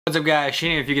What's up guys,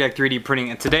 Shane here, Fugatech 3D Printing,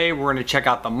 and today we're going to check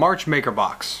out the March Maker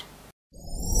Box.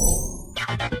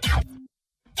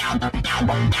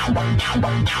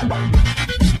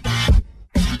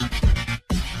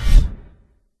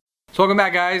 So welcome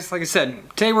back guys. Like I said,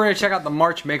 today we're going to check out the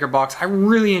March Maker Box. I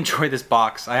really enjoy this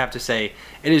box, I have to say.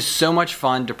 It is so much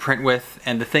fun to print with,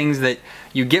 and the things that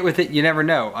you get with it, you never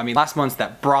know. I mean, last month's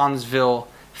that Bronzeville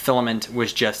filament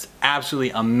was just absolutely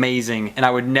amazing, and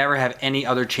I would never have any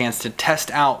other chance to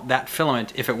test out that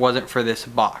filament if it wasn't for this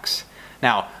box.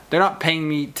 Now, they're not paying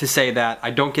me to say that. I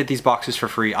don't get these boxes for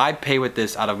free. I pay with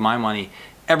this out of my money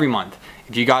every month.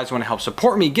 If you guys want to help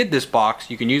support me get this box,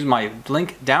 you can use my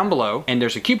link down below, and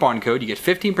there's a coupon code. You get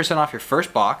 15% off your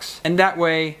first box, and that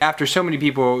way, after so many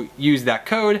people use that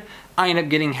code, I end up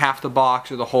getting half the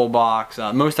box or the whole box.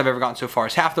 Most I've ever gotten so far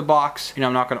is half the box. You know,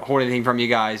 I'm not going to hold anything from you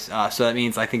guys, so that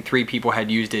means I think 3 people had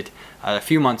used it a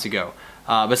few months ago.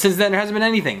 But since then, there hasn't been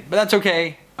anything, but that's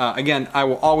okay. Again, I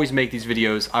will always make these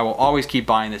videos. I will always keep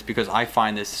buying this because I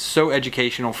find this so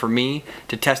educational for me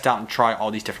to test out and try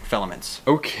all these different filaments.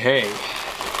 Okay,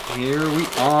 here we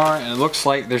are, and it looks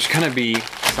like there's gonna be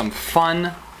some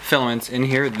fun filaments in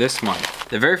here this month.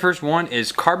 The very first one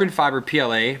is Carbon Fiber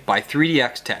PLA by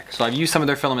Ninjatech. So I've used some of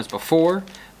their filaments before,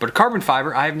 but carbon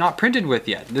fiber I have not printed with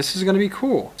yet. This is gonna be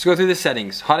cool. Let's go through the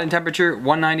settings. Hot end temperature,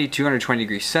 190 to 220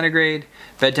 degrees centigrade.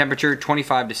 Bed temperature,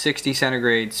 25 to 60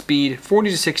 centigrade. Speed,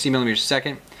 40 to 60 millimeters a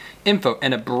second. Info,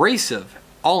 an abrasive,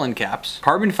 all in caps,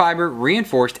 carbon fiber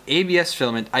reinforced ABS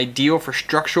filament, ideal for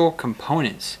structural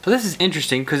components. So this is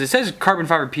interesting because it says carbon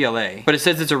fiber PLA, but it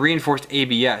says it's a reinforced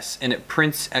ABS and it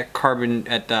prints at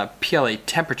PLA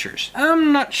temperatures.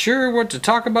 I'm not sure what to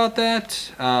talk about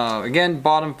that. Again,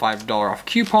 bottom $5 off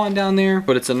coupon down there,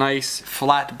 but it's a nice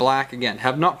flat black. Again,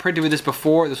 have not printed with this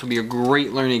before. This will be a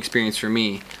great learning experience for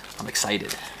me. I'm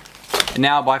excited. And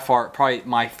now by far, probably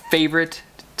my favorite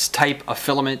type of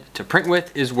filament to print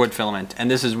with is wood filament,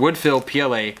 and this is Woodfill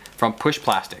PLA from Push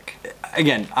Plastic.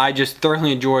 Again, I just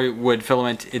thoroughly enjoy wood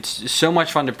filament. It's so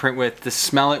much fun to print with. To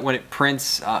smell it when it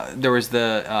prints. There was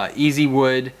the Easy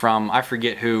Wood from I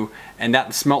forget who, and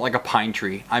that smelled like a pine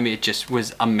tree. I mean, it just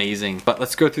was amazing. But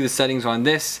let's go through the settings on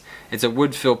this. It's a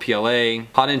Woodfill PLA.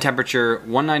 Hot end temperature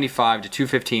 195 to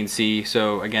 215 C.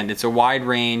 So again, it's a wide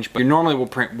range, but you normally will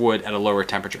print wood at a lower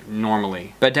temperature,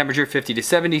 normally. Bed temperature 50 to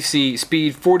 70 C.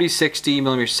 Speed 40 to 60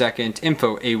 millimeters a second.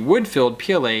 Info, a wood-filled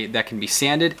PLA that can be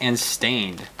sanded and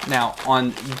stained. Now,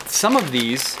 on some of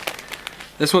these,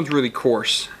 this one's really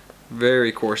coarse.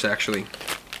 Very coarse, actually.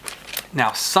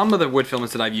 Now, some of the wood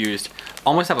filaments that I've used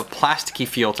almost have a plasticky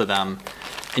feel to them,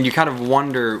 and you kind of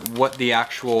wonder what the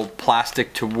actual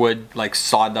plastic to wood, like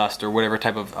sawdust or whatever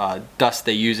type of dust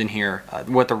they use in here,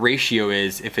 what the ratio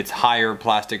is, if it's higher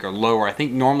plastic or lower. I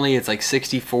think normally it's like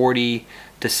 60-40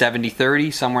 to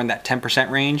 70-30, somewhere in that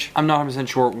 10% range. I'm not 100%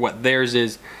 sure what theirs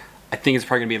is. I think it's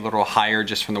probably gonna be a little higher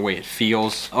just from the way it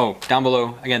feels. Oh, down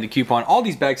below, again, the coupon. All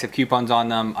these bags have coupons on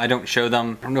them. I don't show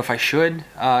them. I don't know if I should.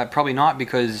 Probably not,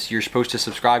 because you're supposed to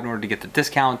subscribe in order to get the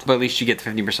discount, but at least you get the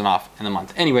 15% off in the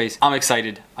month. Anyways, I'm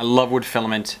excited. I love wood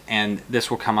filament, and this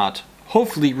will come out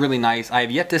hopefully really nice. I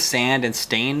have yet to sand and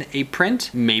stain a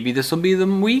print. Maybe this will be the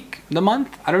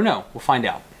month. I don't know. We'll find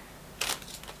out.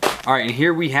 All right, and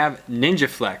here we have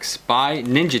Ninjaflex by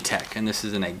Ninjatech, and this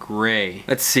is in a gray.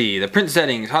 Let's see, the print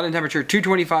settings, hot end temperature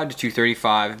 225 to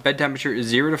 235, bed temperature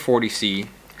 0 to 40 C,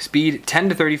 speed 10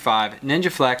 to 35,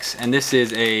 Ninjaflex, and this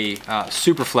is a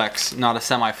super flex, not a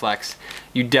semi-flex.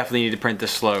 You definitely need to print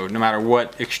this slow. No matter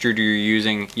what extruder you're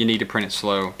using, you need to print it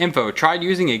slow. Info, tried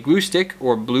using a glue stick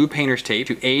or blue painter's tape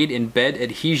to aid in bed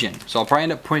adhesion. So I'll probably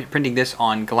end up printing this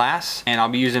on glass, and I'll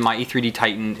be using my E3D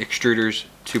Titan extruders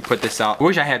to put this out. I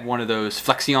wish I had one of those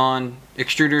Flexion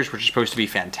extruders, which is supposed to be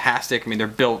fantastic. I mean,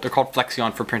 they're called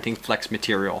Flexion for printing flex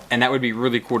material, and that would be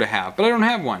really cool to have, but I don't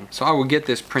have one. So I will get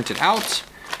this printed out,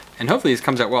 and hopefully this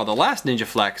comes out well. The last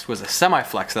Ninjaflex was a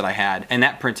semi-flex that I had, and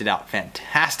that printed out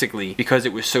fantastically because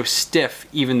it was so stiff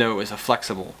even though it was a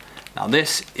flexible. Now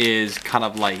this is kind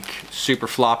of like super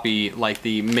floppy, like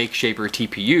the MakeShaper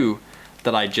TPU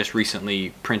that I just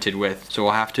recently printed with. So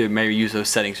we'll have to maybe use those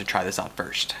settings to try this out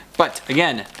first. But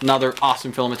again, another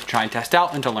awesome filament to try and test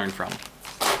out and to learn from.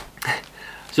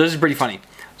 So this is pretty funny.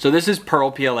 So this is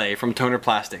Pearl PLA from Toner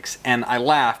Plastics, and I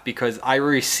laugh because I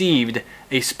received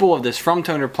a spool of this from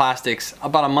Toner Plastics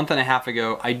about a month and a half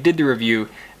ago. I did the review,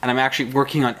 and I'm actually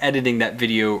working on editing that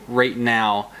video right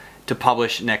now to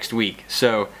publish next week.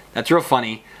 So that's real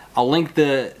funny. I'll link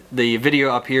the video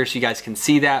up here so you guys can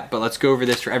see that, but let's go over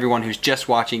this for everyone who's just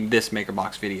watching this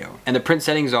MakerBox video. And the print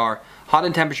settings are hot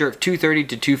and temperature of 230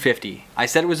 to 250. I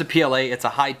said it was a PLA, it's a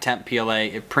high temp PLA.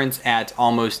 It prints at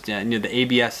almost near the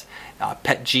ABS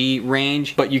PETG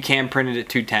range, but you can print it at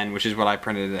 210, which is what I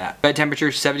printed it at. Bed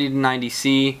temperature 70 to 90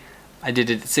 C. I did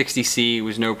it at 60 C, it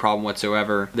was no problem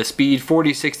whatsoever. The speed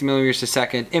 40 to 60 millimeters a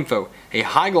second. Info, a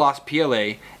high gloss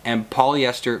PLA and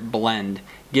polyester blend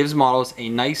gives models a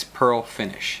nice pearl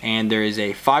finish. And there is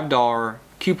a $5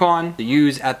 coupon to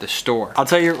use at the store. I'll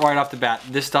tell you right off the bat,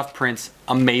 this stuff prints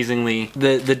amazingly.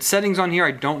 The settings on here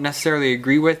I don't necessarily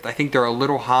agree with. I think they're a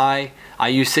little high. I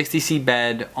use 60C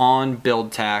bed on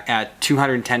build tack at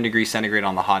 210 degrees centigrade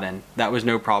on the hot end. That was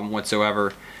no problem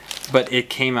whatsoever, but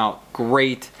it came out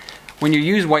great. When you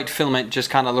use white filament, just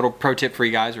kind of a little pro tip for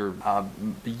you guys, or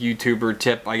YouTuber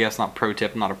tip, I guess, not pro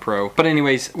tip, I'm not a pro. But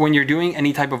anyways, when you're doing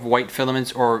any type of white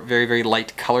filaments or very, very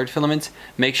light colored filaments,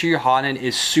 make sure your hot end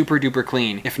is super duper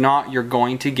clean. If not, you're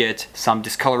going to get some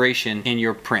discoloration in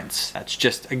your prints. That's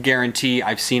just a guarantee.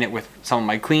 I've seen it with some of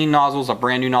my clean nozzles. A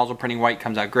brand new nozzle printing white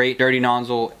comes out great. Dirty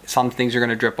nozzle, some things are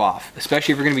gonna drip off,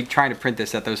 especially if you're gonna be trying to print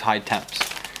this at those high temps.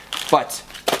 But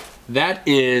that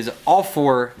is all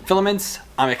for filaments.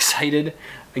 I'm excited.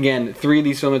 Again, 3 of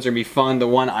these filaments are gonna be fun. The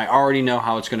one I already know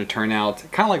how it's gonna turn out,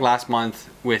 kind of like last month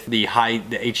with the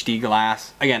HD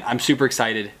glass. Again, I'm super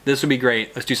excited. This will be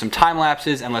great. Let's do some time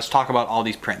lapses and let's talk about all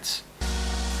these prints.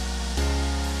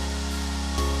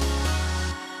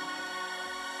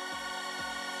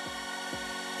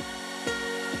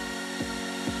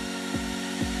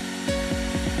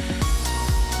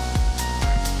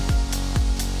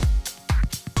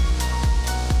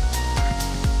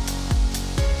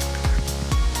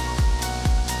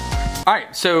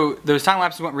 Alright, so those time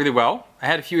lapses went really well. I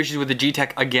had a few issues with the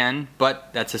G-Tech again, but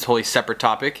that's a totally separate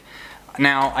topic.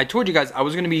 Now, I told you guys I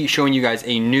was going to be showing you guys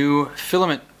a new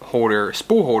filament holder,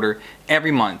 spool holder,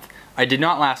 every month. I did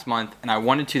not last month, and I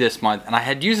wanted to this month, and I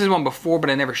had used this one before, but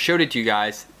I never showed it to you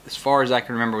guys, as far as I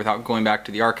can remember without going back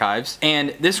to the archives.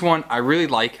 And this one I really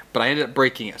like, but I ended up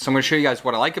breaking it. So I'm going to show you guys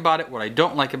what I like about it, what I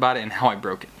don't like about it, and how I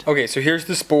broke it. Okay, so here's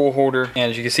the spool holder,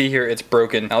 and as you can see here, it's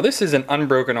broken. Now this is an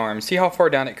unbroken arm. See how far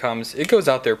down it comes? It goes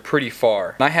out there pretty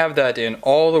far. And I have that in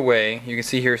all the way. You can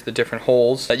see here's the different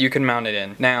holes that you can mount it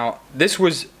in. Now, this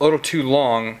was a little too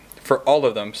long for all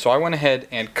of them, so I went ahead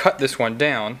and cut this one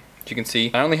down. You can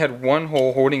see I only had one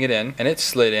hole holding it in, and it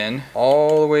slid in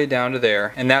all the way down to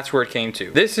there, and that's where it came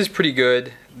to. This is pretty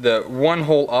good. The one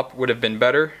hole up would have been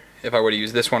better if I would have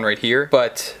used this one right here,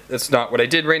 but that's not what I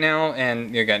did right now.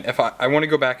 And again, if I want to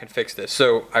go back and fix this.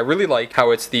 So I really like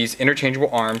how it's these interchangeable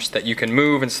arms that you can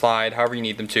move and slide however you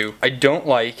need them to. I don't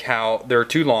like how they're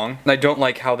too long, and I don't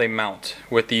like how they mount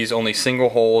with these only single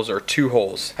holes or 2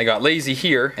 holes. I got lazy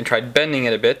here and tried bending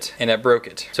it a bit, and it broke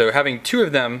it. So having 2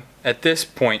 of them at this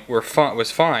point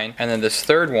was fine, and then this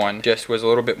third one just was a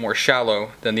little bit more shallow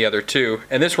than the other 2,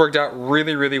 and this worked out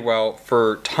really, really well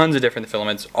for tons of different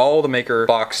filaments. All the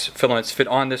MakerBox filaments fit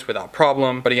on this without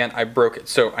problem, but again, I broke it.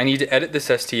 So I need to edit this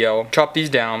STL, chop these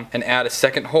down, and add a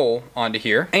second hole onto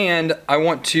here. And I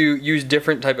want to use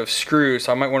different type of screws,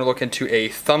 so I might want to look into a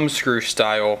thumb screw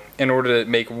style in order to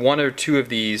make 1 or 2 of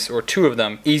these, or 2 of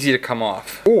them, easy to come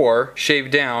off. Or shave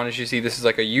down, as you see this is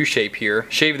like a U shape here,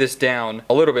 shave this down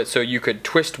a little bit so you could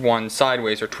twist one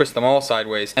sideways or twist them all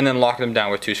sideways and then lock them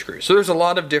down with 2 screws. So there's a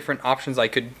lot of different options I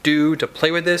could do to play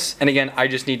with this, and again, I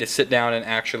just need to sit down and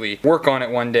actually work on it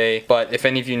one day. But if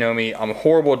any of you know me, I'm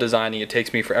horrible at designing. It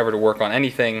takes me forever to work on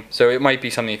anything, so it might be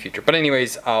something in the future. But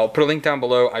anyways, I'll put a link down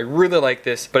below. I really like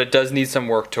this, but it does need some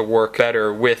work to work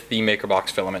better with the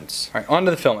MakerBox filaments. Alright, on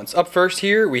to the filaments. Up first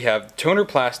here we have Toner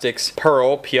Plastics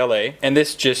Pearl PLA, and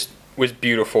this just was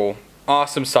beautiful.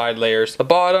 Awesome side layers. The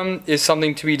bottom is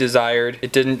something to be desired.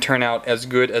 It didn't turn out as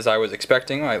good as I was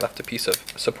expecting. Oh, I left a piece of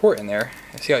support in there.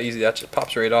 See how easy that just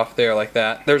pops right off there like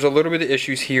that. There's a little bit of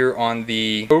issues here on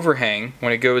the overhang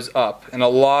when it goes up, and a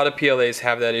lot of PLAs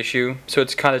have that issue, so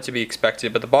it's kind of to be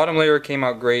expected. But the bottom layer came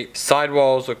out great.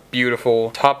 Sidewalls look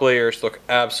beautiful. Top layers look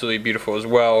absolutely beautiful as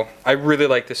well. I really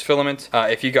like this filament.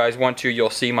 If you guys want to, you'll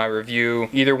see my review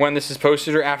either when this is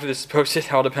posted or after this is posted.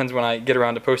 It all depends when I get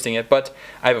around to posting it, but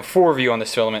I have a full review on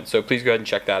this filament, so please go ahead and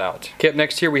check that out. Okay, up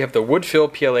next here we have the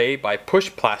Woodfill PLA by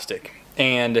Push Plastic.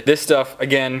 And this stuff,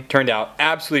 again, turned out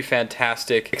absolutely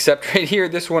fantastic, except right here,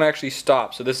 this one actually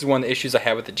stopped. So this is one of the issues I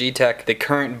have with the G-Tech. The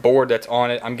current board that's on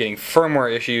it, I'm getting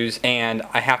firmware issues, and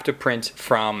I have to print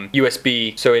from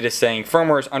USB, so it is saying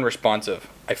firmware is unresponsive.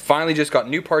 I finally just got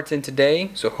new parts in today,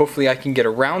 so hopefully I can get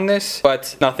around this,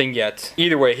 but nothing yet.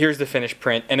 Either way, here's the finished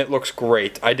print, and it looks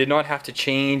great. I did not have to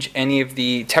change any of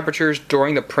the temperatures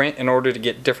during the print in order to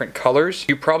get different colors.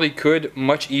 You probably could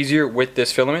much easier with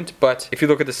this filament, but if you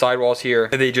look at the sidewalls here,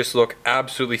 they just look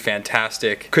absolutely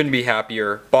fantastic. Couldn't be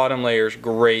happier. Bottom layers,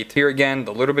 great. Here again,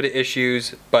 a little bit of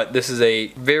issues, but this is a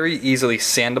very easily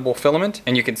sandable filament,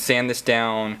 and you can sand this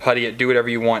down, putty it, do whatever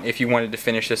you want if you wanted to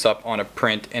finish this up on a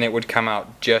print, and it would come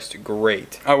out just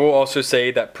great. I will also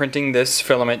say that printing this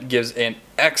filament gives an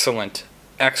excellent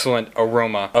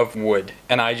aroma of wood,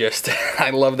 and I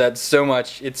love that so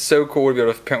much. It's so cool to be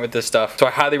able to print with this stuff, so I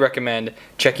highly recommend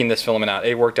checking this filament out.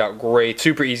 It worked out great,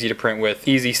 super easy to print with,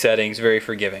 easy settings, very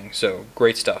forgiving, so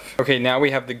great stuff. Okay, now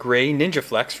we have the gray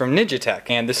Ninjaflex from Ninjatech,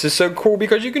 and this is so cool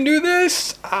because you can do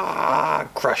this.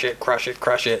 Crush it, crush it,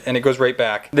 crush it, and it goes right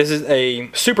back. This is a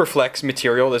Superflex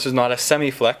material. This is not a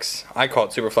semi-flex. I call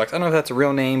it Superflex. I don't know if that's a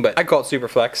real name, but I call it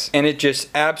Superflex, and it just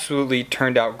absolutely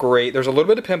turned out great. There's a little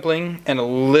bit of pimpling and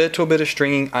a little bit of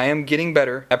stringing. I am getting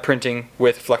better at printing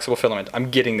with flexible filament. I'm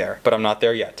getting there, but I'm not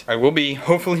there yet. I will be,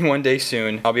 hopefully one day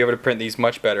soon. I'll be able to print these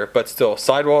much better, but still,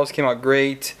 sidewalls came out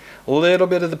great. A little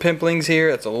bit of the pimplings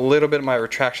here. That's a little bit of my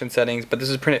retraction settings, but this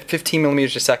is printed 15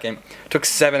 millimeters a second. Took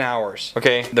 7 hours.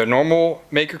 Okay, the normal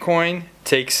maker coin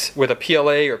takes, with a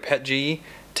PLA or PETG,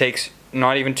 takes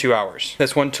not even 2 hours.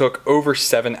 This one took over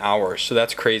 7 hours, so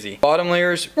that's crazy. Bottom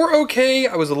layers were okay.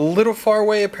 I was a little far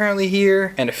away apparently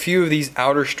here, and a few of these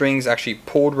outer strings actually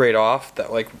pulled right off.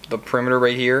 That, like, the perimeter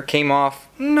right here came off.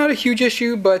 Not a huge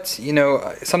issue, but you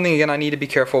know, something again I need to be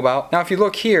careful about. Now if you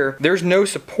look here, there's no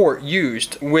support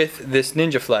used with this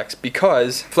Ninjaflex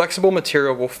because flexible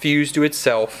material will fuse to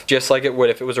itself just like it would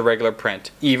if it was a regular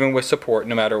print. Even with support,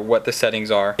 no matter what the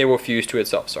settings are, it will fuse to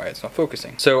itself. Sorry, it's not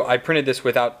focusing. So I printed this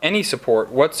without any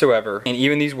support whatsoever, and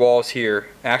even these walls here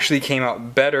actually came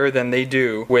out better than they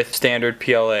do with standard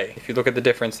PLA. If you look at the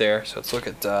difference there, so let's look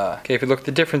at, okay, if you look at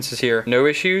the differences here, no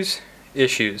issues.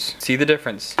 See the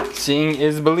difference. Seeing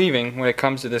is believing when it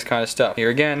comes to this kind of stuff. Here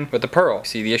again with the Pearl.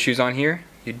 See the issues on here?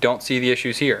 You don't see the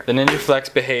issues here. The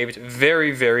Ninjaflex behaved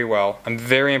very, very well. I'm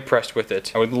very impressed with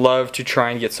it. I would love to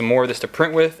try and get some more of this to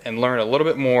print with and learn a little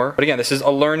bit more. But again, this is a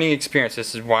learning experience.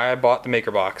 This is why I bought the Maker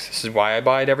Box. This is why I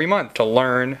buy it every month, to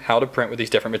learn how to print with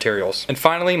these different materials. And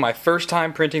finally, my first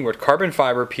time printing with Carbon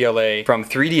Fiber PLA from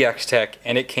 3DXTech,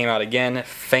 and it came out again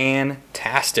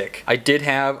fantastic. I did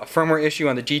have a firmware issue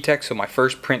on the G-Tech, so my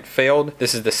first print failed.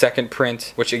 This is the second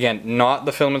print, which again, not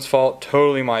the filament's fault,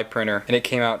 totally my printer, and it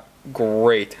came out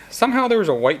great. Somehow there was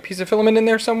a white piece of filament in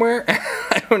there somewhere.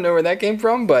 I don't know where that came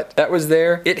from, but that was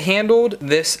there. It handled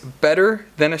this better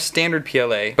than a standard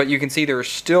PLA, but you can see there was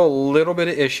still a little bit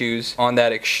of issues on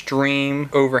that extreme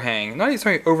overhang. Not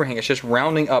even overhang, it's just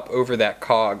rounding up over that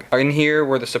cog. In here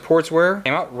where the supports were,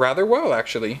 came out rather well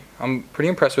actually. I'm pretty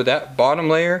impressed with that. Bottom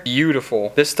layer,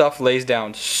 beautiful. This stuff lays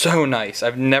down so nice.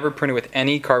 I've never printed with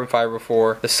any carbon fiber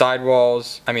before. The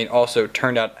sidewalls, I mean, also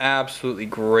turned out absolutely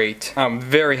great. I'm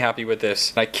very happy with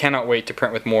this. I cannot wait to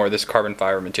print with more of this carbon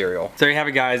fiber material. So there you have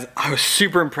it, guys. I was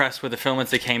super impressed with the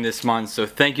filaments that came this month, so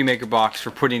thank you MakerBox for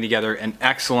putting together an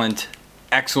excellent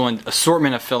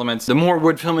assortment of filaments. The more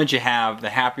wood filaments you have,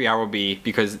 the happier I will be,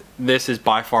 because this is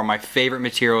by far my favorite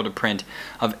material to print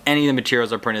of any of the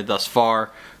materials I've printed thus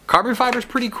far. Carbon fiber is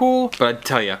pretty cool, but I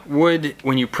tell you, wood,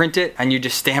 when you print it and you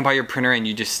just stand by your printer and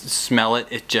you just smell it,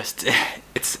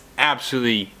 it's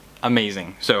absolutely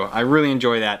amazing. So I really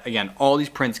enjoy that. Again, all these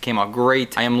prints came out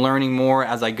great. I am learning more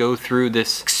as I go through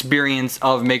this experience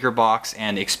of MakerBox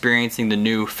and experiencing the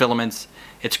new filaments.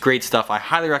 It's great stuff. I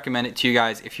highly recommend it to you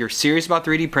guys if you're serious about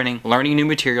 3D printing, learning new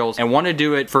materials, and want to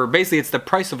do it for basically it's the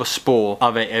price of a spool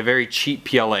of a very cheap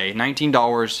PLA.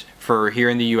 $19 for here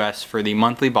in the US for the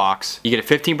monthly box. You get a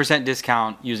 15%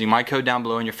 discount using my code down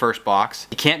below in your first box.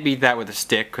 You can't beat that with a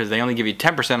stick because they only give you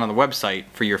 10% on the website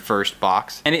for your first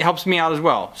box. And it helps me out as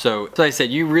well. So as I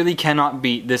said, you really cannot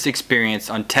beat this experience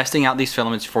on testing out these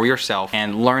filaments for yourself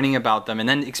and learning about them and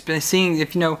then seeing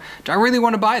if, you know, do I really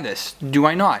want to buy this? Do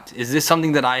I not? Is this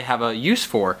something that I have a use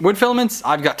for? Wood filaments,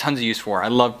 I've got tons of use for. I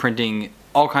love printing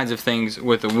all kinds of things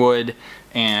with the wood,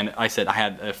 and I said I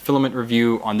had a filament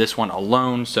review on this one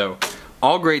alone, so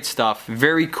all great stuff,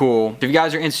 very cool. If you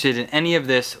guys are interested in any of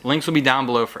this, links will be down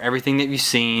below for everything that you've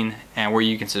seen and where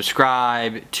you can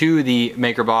subscribe to the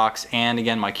MakerBox, and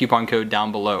again, my coupon code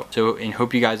down below. So, and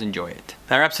hope you guys enjoy it.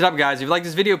 That wraps it up, guys. If you liked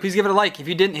this video, please give it a like. If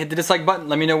you didn't, hit the dislike button.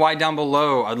 Let me know why down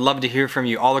below. I'd love to hear from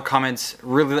you. All the comments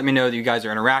really let me know that you guys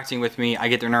are interacting with me. I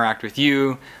get to interact with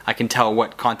you. I can tell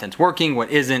what content's working,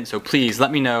 what isn't, so please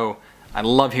let me know. I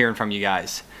love hearing from you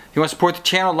guys. If you want to support the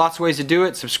channel, lots of ways to do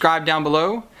it. Subscribe down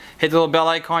below. Hit the little bell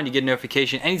icon. You get a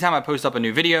notification anytime I post up a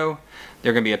new video.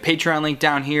 There's going to be a Patreon link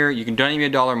down here. You can donate me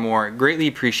 $1 more. Greatly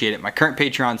appreciate it. My current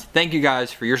Patrons, thank you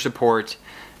guys for your support.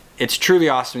 It's truly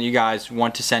awesome you guys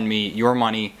want to send me your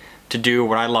money to do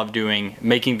what I love doing,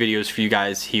 making videos for you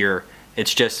guys here.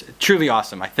 It's just truly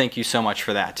awesome. I thank you so much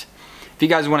for that. If you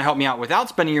guys want to help me out without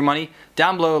spending your money,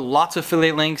 down below lots of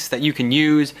affiliate links that you can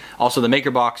use. Also the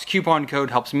MakerBox coupon code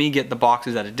helps me get the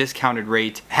boxes at a discounted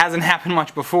rate. It hasn't happened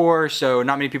much before, so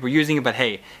not many people are using it, but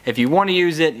hey, if you want to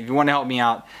use it, if you want to help me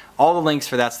out, all the links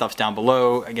for that stuff's down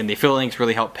below. Again, the affiliate links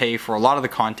really help pay for a lot of the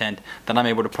content that I'm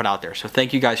able to put out there. So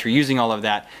thank you guys for using all of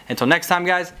that. Until next time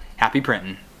guys, happy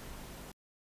printing.